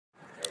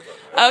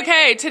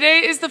Okay,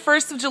 today is the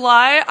 1st of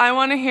July. I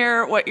want to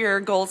hear what your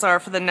goals are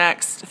for the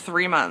next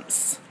 3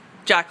 months.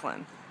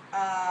 Jacqueline.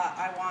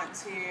 I want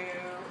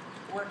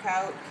to work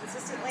out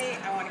consistently.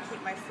 I want to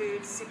keep my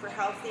food super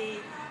healthy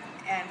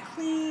and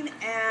clean,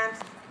 and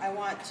I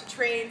want to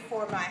train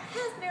for my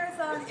half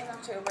marathon in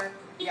October.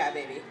 Yeah,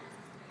 baby.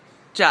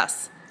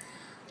 Jess.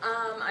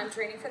 I'm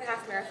training for the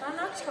half marathon in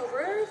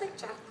October, like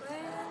Jacqueline.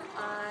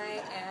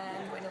 I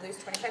am going to lose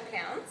 25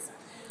 pounds.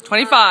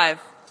 25.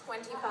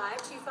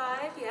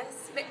 25,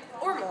 yes,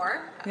 or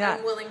more. Yeah.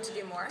 I'm willing to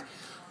do more.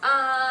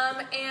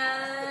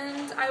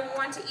 And I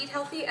want to eat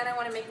healthy, and I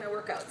want to make my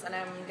workouts, and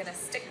I'm going to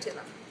stick to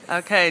them.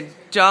 Okay,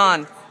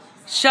 John.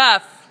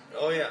 Chef.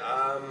 Oh yeah,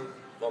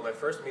 well my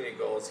first immediate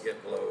goal is to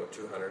get below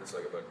 200, so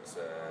like about,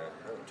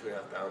 I don't know,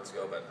 2.5 pounds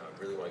ago, but I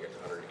really want to get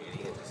to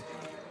 180 and just be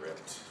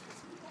ripped.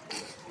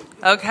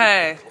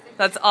 Okay,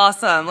 that's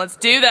awesome. Let's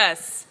do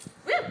this.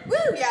 Woo,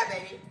 woo, yeah,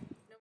 baby.